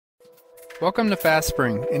Welcome to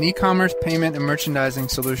FastSpring, an e-commerce payment and merchandising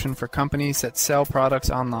solution for companies that sell products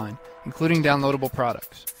online, including downloadable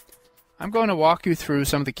products. I'm going to walk you through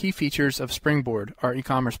some of the key features of Springboard, our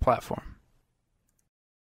e-commerce platform.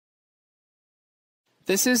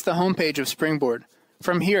 This is the homepage of Springboard.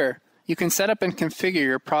 From here, you can set up and configure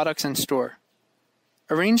your products in store,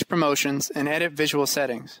 arrange promotions and edit visual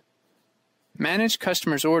settings, manage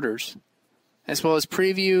customers' orders, as well as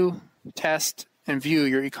preview, test, and view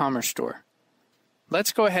your e-commerce store.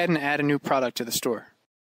 Let's go ahead and add a new product to the store.